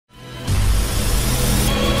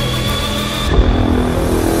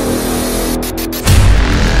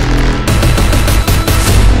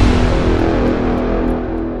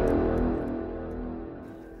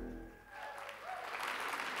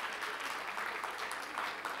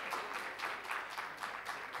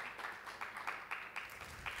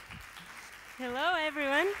Hello,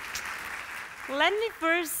 everyone. Let me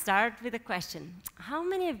first start with a question. How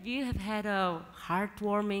many of you have had a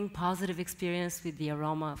heartwarming, positive experience with the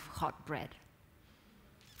aroma of hot bread?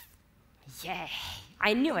 Yay!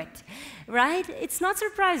 I knew it, right? It's not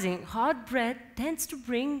surprising. Hot bread tends to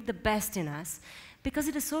bring the best in us because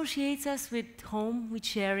it associates us with home, with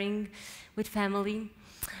sharing, with family.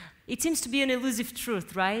 It seems to be an elusive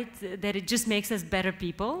truth, right? That it just makes us better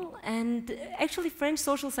people. And actually, French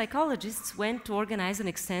social psychologists went to organize an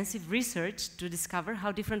extensive research to discover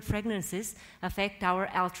how different fragrances affect our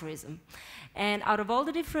altruism. And out of all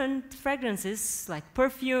the different fragrances, like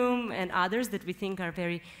perfume and others that we think are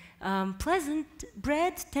very pleasant,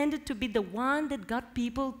 bread tended to be the one that got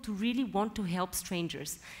people to really want to help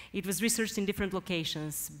strangers. It was researched in different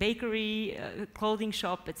locations, bakery, clothing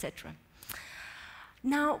shop, etc.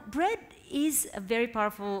 Now, bread is a very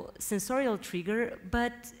powerful sensorial trigger,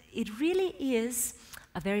 but it really is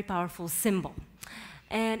a very powerful symbol.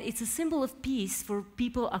 And it's a symbol of peace for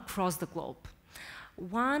people across the globe.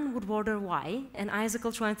 One would wonder why, and I, as a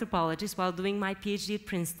cultural anthropologist, while doing my PhD at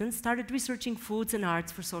Princeton, started researching foods and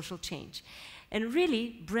arts for social change. And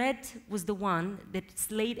really, bread was the one that's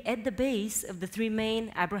laid at the base of the three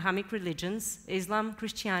main Abrahamic religions, Islam,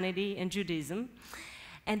 Christianity, and Judaism.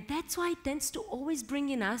 And that's why it tends to always bring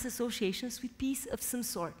in us associations with peace of some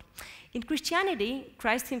sort. In Christianity,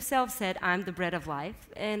 Christ himself said, "I'm the bread of life."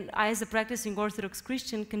 And I, as a practicing Orthodox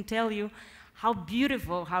Christian, can tell you how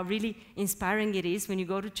beautiful, how really inspiring it is when you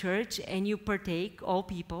go to church and you partake, all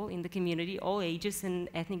people in the community, all ages and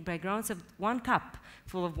ethnic backgrounds, of one cup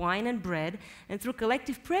full of wine and bread. And through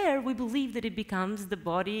collective prayer, we believe that it becomes the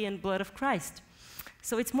body and blood of Christ.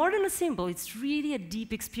 So it's more than a symbol, it's really a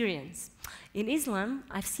deep experience. In Islam,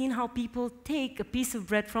 I've seen how people take a piece of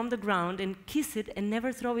bread from the ground and kiss it and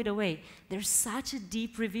never throw it away. There's such a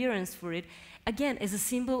deep reverence for it, again, as a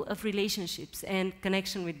symbol of relationships and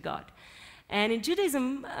connection with God. And in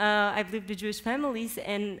Judaism, I've lived with Jewish families,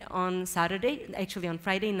 and on Saturday, actually on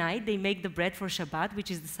Friday night, they make the bread for Shabbat, which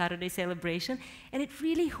is the Saturday celebration, and it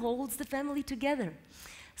really holds the family together.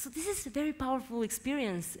 So this is a very powerful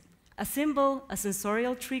experience. A symbol, a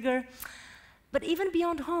sensorial trigger. But even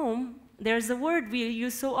beyond home, there's a word we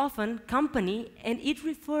use so often, company, and it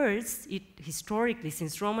refers, historically,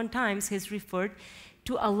 since Roman times, has referred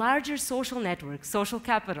to a larger social network, social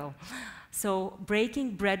capital. So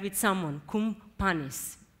breaking bread with someone, cum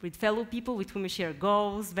panis, with fellow people with whom we share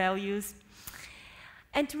goals, values.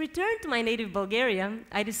 And to return to my native Bulgaria,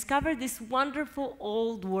 I discovered this wonderful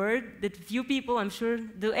old word that few people, I'm sure,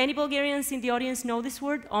 do any Bulgarians in the audience know this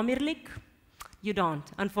word, omirlik? You don't,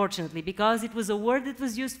 unfortunately, because it was a word that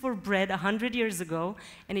was used for bread 100 years ago,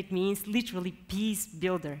 and it means literally peace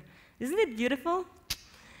builder. Isn't it beautiful?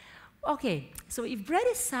 Okay, so if bread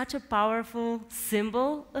is such a powerful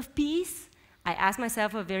symbol of peace, I asked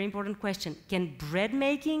myself a very important question. Can bread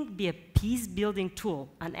making be a peace-building tool,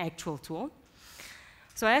 an actual tool?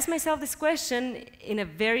 So I asked myself this question in a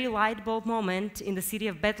very light bulb moment in the city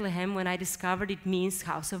of Bethlehem when I discovered it means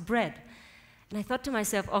house of bread. And I thought to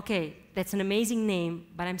myself, okay, that's an amazing name,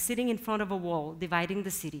 but I'm sitting in front of a wall dividing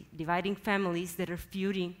the city, dividing families that are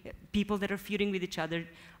feuding, people that are feuding with each other,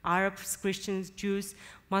 Arabs, Christians, Jews,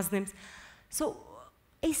 Muslims. So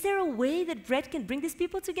is there a way that bread can bring these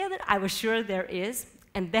people together? I was sure there is,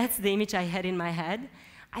 and that's the image I had in my head.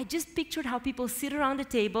 I just pictured how people sit around the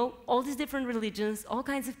table, all these different religions, all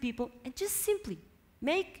kinds of people, and just simply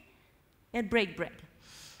make and break bread.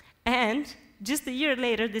 And just a year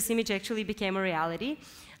later, this image actually became a reality.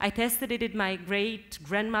 I tested it at my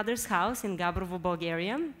great-grandmother's house in Gabrovo,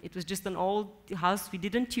 Bulgaria. It was just an old house we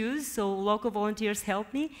didn't use, so local volunteers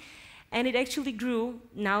helped me. And it actually grew.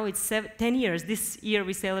 Now it's 10 years. This year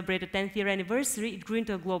we celebrate a 10th year anniversary. It grew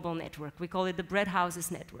into a global network. We call it the Bread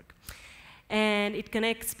Houses Network. And it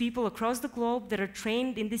connects people across the globe that are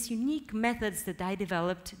trained in these unique methods that I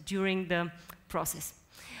developed during the process.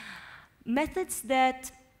 Methods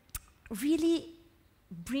that really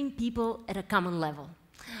bring people at a common level.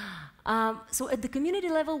 So at the community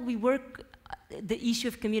level, we work the issue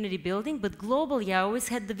of community building, but globally, I always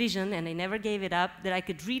had the vision, and I never gave it up, that I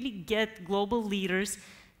could really get global leaders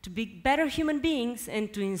to be better human beings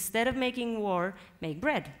and to, instead of making war, make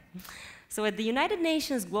bread. So at the United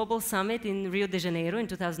Nations Global Summit in Rio de Janeiro in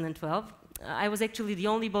 2012, I was actually the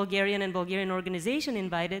only Bulgarian and Bulgarian organization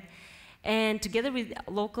invited, and together with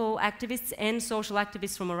local activists and social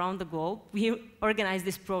activists from around the globe, we organized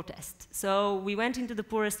this protest. So we went into the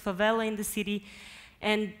poorest favela in the city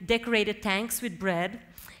and decorated tanks with bread,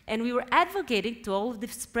 and we were advocating to all of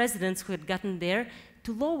these presidents who had gotten there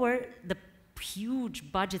to lower the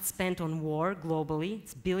huge budget spent on war globally,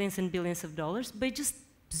 it's billions and billions of dollars, by just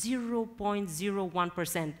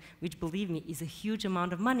 0.01%, which, believe me, is a huge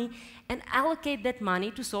amount of money, and allocate that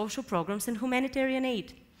money to social programs and humanitarian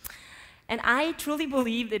aid. And I truly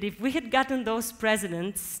believe that if we had gotten those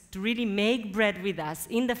presidents to really make bread with us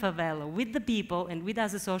in the favela, with the people, and with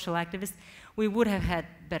us as social activists, we would have had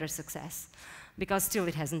better success. Because still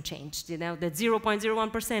it hasn't changed. You know, that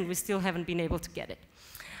 0.01%, we still haven't been able to get it.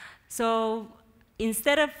 So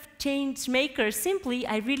instead of change makers, simply,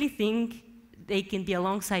 I really think they can be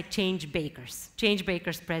alongside change bakers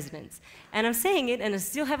presidents. And I'm saying it, and I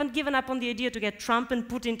still haven't given up on the idea to get Trump and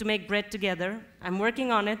Putin to make bread together. I'm working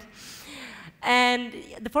on it. And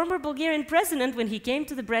the former Bulgarian president, when he came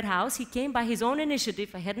to the bread house, he came by his own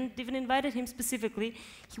initiative. I hadn't even invited him specifically.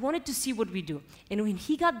 He wanted to see what we do. And when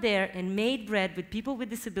he got there and made bread with people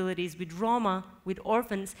with disabilities, with Roma, with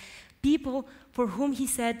orphans, people for whom he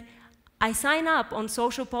said, I sign up on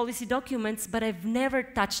social policy documents, but I've never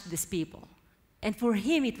touched these people. And for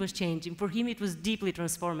him, it was changing. For him, it was deeply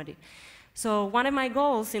transformative. So one of my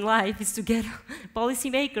goals in life is to get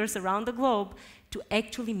policymakers around the globe to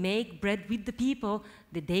actually make bread with the people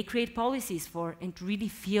that they create policies for and to really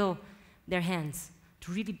feel their hands,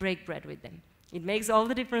 to really break bread with them. It makes all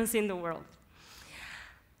the difference in the world.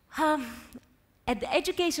 At the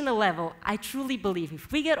educational level, I truly believe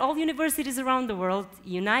if we get all universities around the world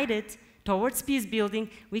united towards peace building,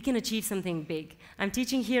 we can achieve something big. I'm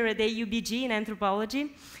teaching here at TEDxAUBG in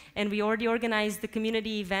anthropology, and we already organized the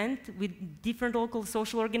community event with different local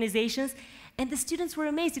social organizations, and the students were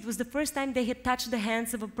amazed. It was the first time they had touched the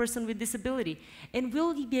hands of a person with disability. And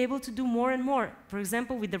will we be able to do more and more? For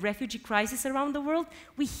example, with the refugee crisis around the world,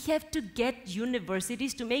 we have to get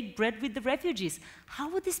universities to make bread with the refugees. How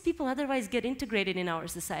would these people otherwise get integrated in our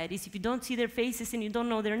societies if you don't see their faces and you don't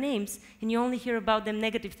know their names and you only hear about them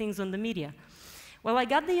negative things on the media? Well, I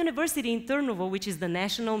got the university in Trnovo, which is the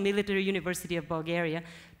National Military University of Bulgaria,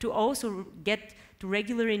 to also get to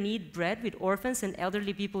regularly knead bread with orphans and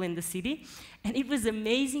elderly people in the city. And it was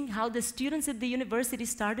amazing how the students at the university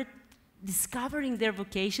started discovering their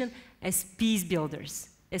vocation as peace builders,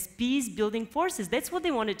 as peace building forces. That's what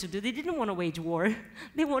they wanted to do. They didn't want to wage war.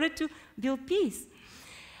 They wanted to build peace.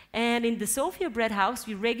 And in the Sofia Bread House,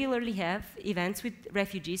 we regularly have events with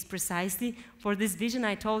refugees precisely for this vision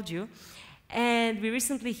I told you. And we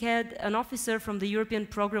recently had an officer from the European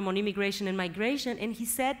Program on Immigration and Migration, and he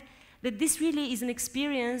said that this really is an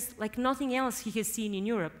experience like nothing else he has seen in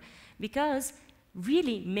Europe, because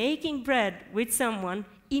really making bread with someone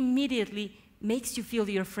immediately makes you feel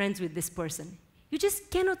you're friends with this person. You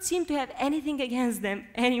just cannot seem to have anything against them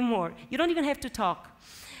anymore. You don't even have to talk.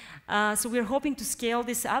 So we're hoping to scale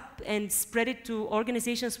this up and spread it to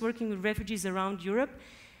organizations working with refugees around Europe,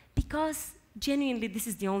 because genuinely, this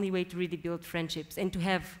is the only way to really build friendships and to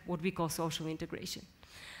have what we call social integration.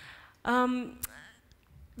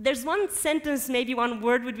 There's one sentence, maybe one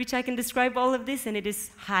word with which I can describe all of this, and it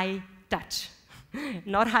is high touch,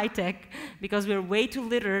 not high tech, because we're way too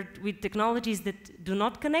littered with technologies that do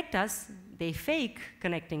not connect us. They fake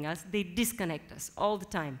connecting us. They disconnect us all the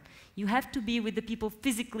time. You have to be with the people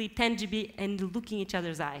physically, tangibly, and looking each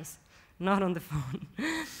other's eyes, not on the phone.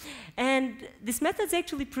 And this method's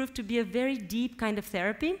actually proved to be a very deep kind of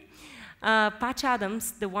therapy. Patch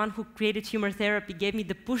Adams, the one who created humor therapy, gave me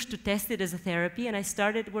the push to test it as a therapy, and I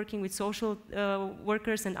started working with social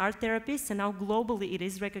workers and art therapists, and now globally it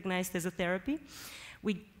is recognized as a therapy.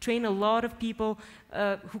 We train a lot of people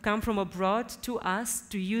who come from abroad to us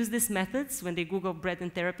to use these methods. When they Google bread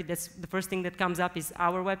and therapy, that's the first thing that comes up is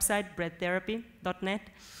our website, breadtherapy.net.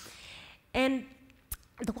 And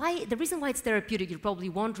the reason why it's therapeutic, you're probably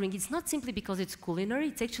wondering, it's not simply because it's culinary,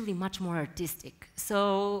 it's actually much more artistic.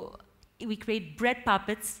 So we create bread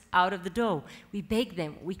puppets out of the dough. We bake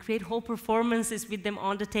them. We create whole performances with them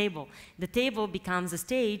on the table. The table becomes a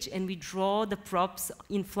stage, and we draw the props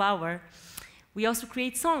in flour. We also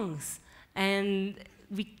create songs, and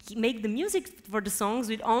we make the music for the songs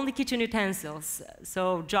with only kitchen utensils.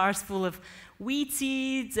 So jars full of wheat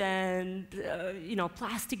seeds and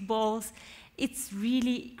plastic balls. It's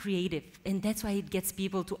really creative, and that's why it gets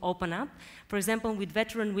people to open up. For example, with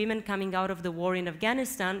veteran women coming out of the war in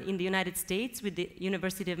Afghanistan in the United States with the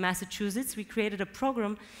University of Massachusetts, we created a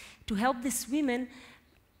program to help these women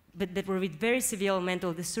that were with very severe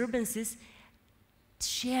mental disturbances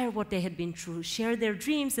share what they had been through, share their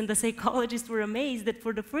dreams, and the psychologists were amazed that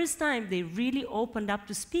for the first time they really opened up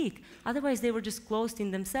to speak. Otherwise, they were just closed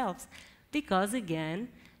in themselves. Because, again,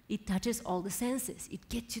 it touches all the senses. It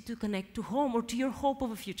gets you to connect to home or to your hope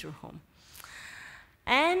of a future home.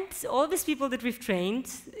 And all these people that we've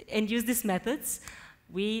trained and used these methods,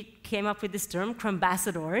 we came up with this term,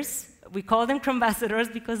 crambassadors. We call them crumb-ambassadors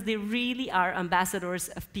because they really are ambassadors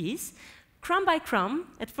of peace. Crumb by crumb,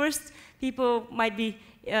 at first people might be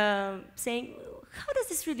saying, how does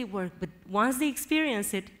this really work? But once they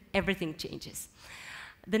experience it, everything changes.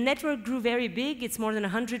 The network grew very big. It's more than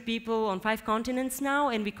 100 people on 5 continents now,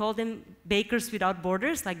 and we call them bakers without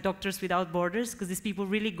borders, like doctors without borders, because these people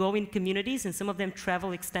really go in communities, and some of them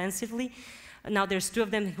travel extensively. Now there's 2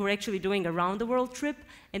 of them who are actually doing a round-the-world trip,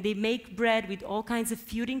 and they make bread with all kinds of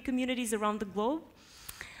feuding communities around the globe.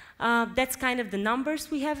 That's kind of the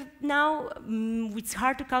numbers we have now. It's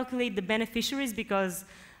hard to calculate the beneficiaries because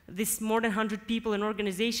this more than 100 people and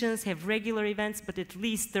organizations have regular events, but at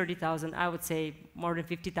least 30,000, I would say more than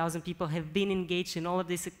 50,000 people have been engaged in all of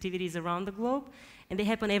these activities around the globe, and they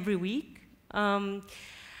happen every week. And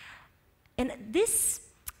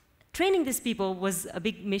training these people was a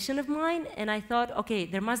big mission of mine, and I thought, okay,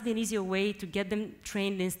 there must be an easier way to get them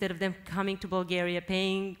trained instead of them coming to Bulgaria,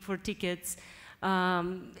 paying for tickets,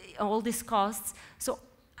 all these costs. So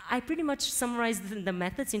I pretty much summarized the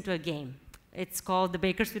methods into a game. It's called the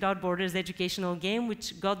Bakers Without Borders Educational Game,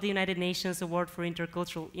 which got the United Nations Award for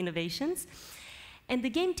Intercultural Innovations. And the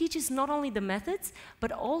game teaches not only the methods,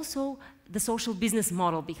 but also the social business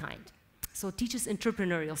model behind. So it teaches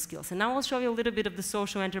entrepreneurial skills. And now I'll show you a little bit of the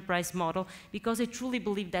social enterprise model, because I truly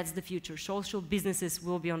believe that's the future. Social businesses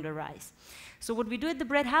will be on the rise. So what we do at the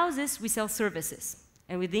bread houses, we sell services.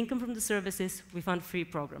 And with the income from the services, we fund free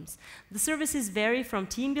programs. The services vary from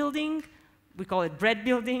team building, we call it bread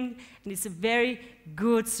building, and it's a very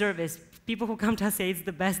good service. People who come to us say it's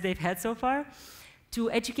the best they've had so far.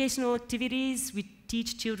 To educational activities, we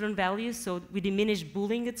teach children values, so we diminish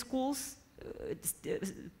bullying at schools.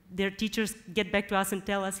 Their teachers get back to us and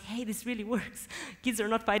tell us, hey, this really works. Kids are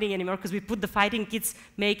not fighting anymore because we put the fighting kids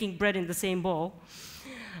making bread in the same bowl.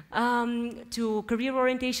 To career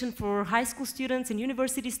orientation for high school students and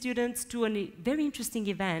university students, to a very interesting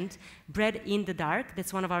event, Bread in the Dark.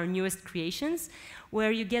 That's one of our newest creations,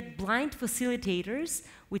 where you get blind facilitators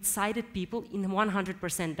with sighted people in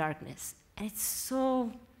 100% darkness. And it's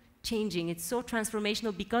so changing, it's so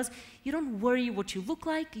transformational, because you don't worry what you look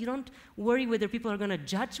like, you don't worry whether people are going to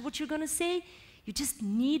judge what you're going to say. You just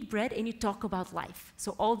knead bread and you talk about life.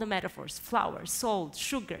 So all the metaphors, flour, salt,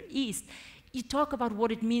 sugar, yeast, you talk about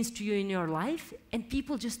what it means to you in your life, and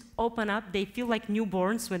people just open up. They feel like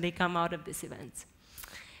newborns when they come out of this event.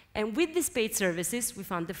 And with these paid services, we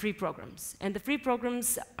found the free programs. And the free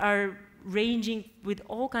programs are ranging with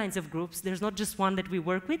all kinds of groups. There's not just one that we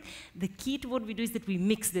work with. The key to what we do is that we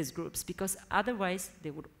mix these groups, because otherwise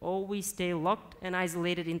they would always stay locked and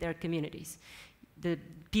isolated in their communities. The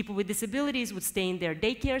people with disabilities would stay in their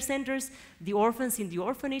daycare centers, the orphans in the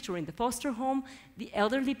orphanage or in the foster home, the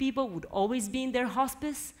elderly people would always be in their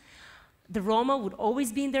hospice, the Roma would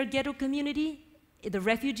always be in their ghetto community, the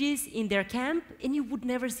refugees in their camp, and you would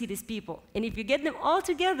never see these people. And if you get them all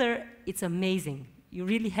together, it's amazing. You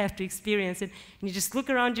really have to experience it. And you just look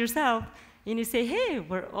around yourself and you say, hey,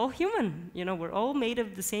 we're all human. You know, we're all made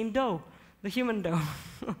of the same dough. The human dough.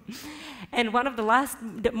 And one of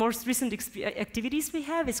the most recent activities we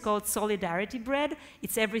have is called Solidarity Bread.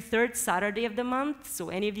 It's every 3rd Saturday of the month, so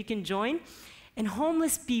any of you can join. And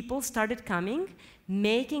homeless people started coming,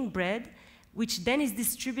 making bread, which then is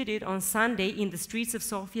distributed on Sunday in the streets of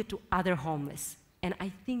Sofia to other homeless. And I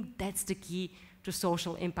think that's the key to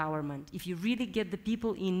social empowerment. If you really get the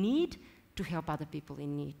people in need to help other people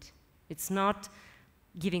in need. It's not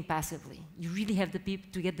giving passively. You really have to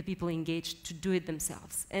get the people engaged to do it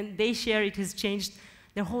themselves. And they share it has changed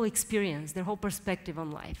their whole experience, their whole perspective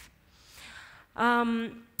on life.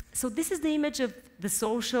 So this is the image of the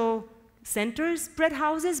social centers, bread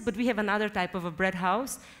houses, but we have another type of a bread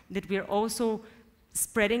house that we are also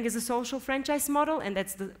spreading as a social franchise model, and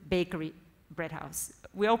that's the bakery bread house.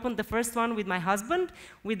 We opened the first one with my husband,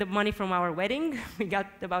 with the money from our wedding. We got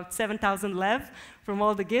about 7,000 lev from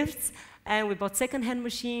all the gifts, and we bought second-hand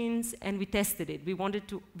machines, and we tested it. We wanted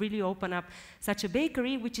to really open up such a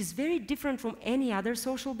bakery, which is very different from any other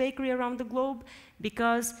social bakery around the globe,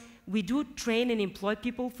 because we do train and employ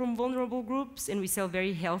people from vulnerable groups, and we sell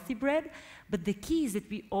very healthy bread. But the key is that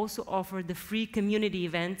we also offer the free community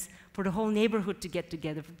events for the whole neighborhood to get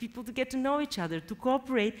together, for people to get to know each other, to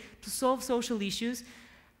cooperate, to solve social issues.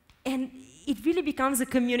 And it really becomes a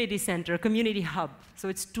community center, a community hub. So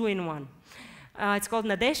it's 2 in 1. It's called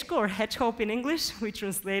Nadezhda, or hedgehog in English. We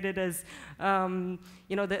translate it as,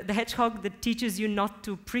 you know, the hedgehog that teaches you not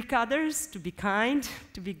to prick others, to be kind,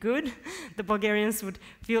 to be good. The Bulgarians would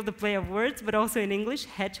feel the play of words, but also in English,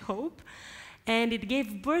 hedgehog. And it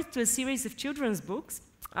gave birth to a series of children's books.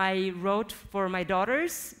 I wrote for my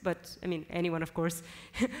daughters, but I mean, anyone, of course.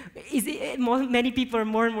 Many people are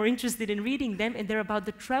more and more interested in reading them, and they're about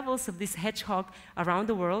the travels of this hedgehog around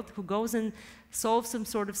the world who goes and solves some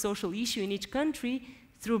sort of social issue in each country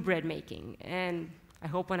through bread making. And I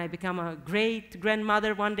hope when I become a great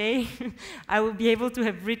grandmother one day, I will be able to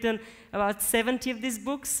have written about 70 of these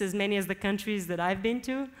books, as many as the countries that I've been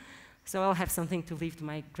to. So I'll have something to leave to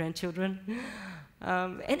my grandchildren.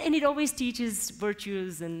 And it always teaches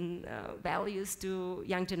virtues and values to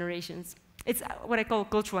young generations. It's what I call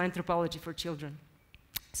cultural anthropology for children.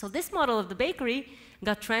 So this model of the bakery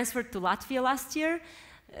got transferred to Latvia last year.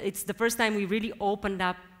 It's the first time we really opened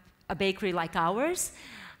up a bakery like ours.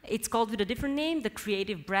 It's called with a different name, the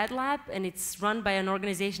Creative Bread Lab, and it's run by an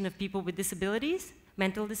organization of people with disabilities,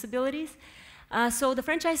 mental disabilities. So the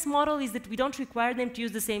franchise model is that we don't require them to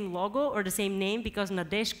use the same logo or the same name because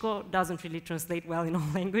Nadezhda doesn't really translate well in all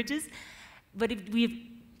languages. But we've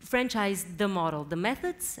franchised the model, the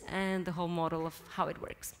methods, and the whole model of how it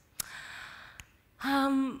works.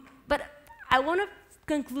 But I want to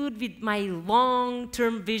conclude with my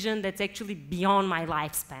long-term vision that's actually beyond my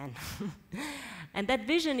lifespan. And that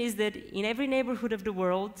vision is that in every neighborhood of the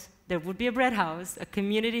world, there would be a bread house, a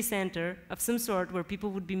community center of some sort where people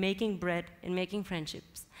would be making bread and making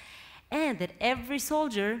friendships. And that every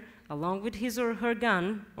soldier, along with his or her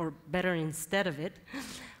gun, or better instead of it,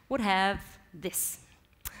 would have this.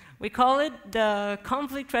 We call it the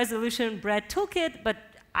Conflict Resolution Bread Toolkit, but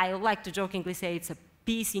I like to jokingly say it's a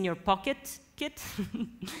piece in your pocket kit.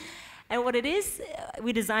 And what it is,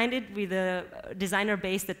 we designed it with a designer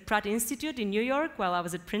based at Pratt Institute in New York while I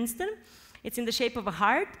was at Princeton. It's in the shape of a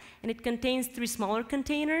heart, and it contains 3 smaller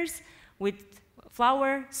containers with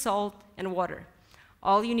flour, salt, and water.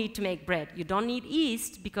 All you need to make bread. You don't need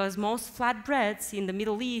yeast, because most flat breads in the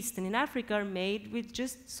Middle East and in Africa are made with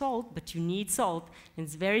just salt, but you need salt. And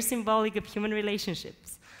it's very symbolic of human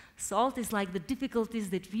relationships. Salt is like the difficulties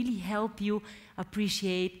that really help you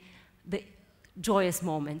appreciate the joyous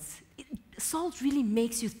moments. Salt really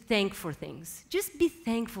makes you thank for things. Just be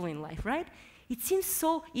thankful in life, right? It seems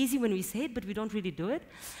so easy when we say it, but we don't really do it.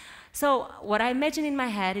 So what I imagine in my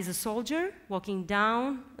head is a soldier walking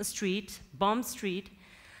down a street, bombed street.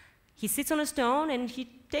 He sits on a stone, and he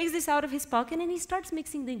takes this out of his pocket, and he starts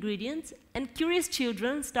mixing the ingredients, and curious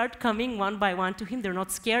children start coming one by one to him. They're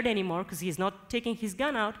not scared anymore, because he's not taking his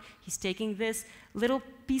gun out. He's taking this little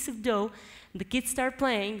piece of dough. The kids start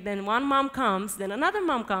playing, then one mom comes, then another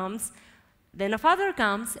mom comes, then a father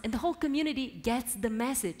comes, and the whole community gets the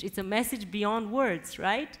message. It's a message beyond words,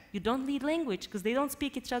 right? You don't need language, because they don't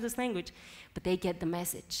speak each other's language, but they get the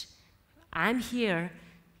message. I'm here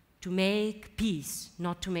to make peace,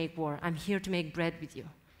 not to make war. I'm here to make bread with you.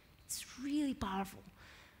 It's really powerful,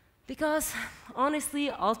 because honestly,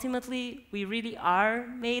 ultimately, we really are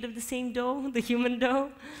made of the same dough, the human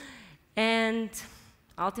dough, and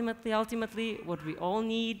ultimately, what we all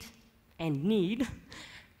need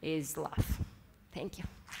is love. Thank you.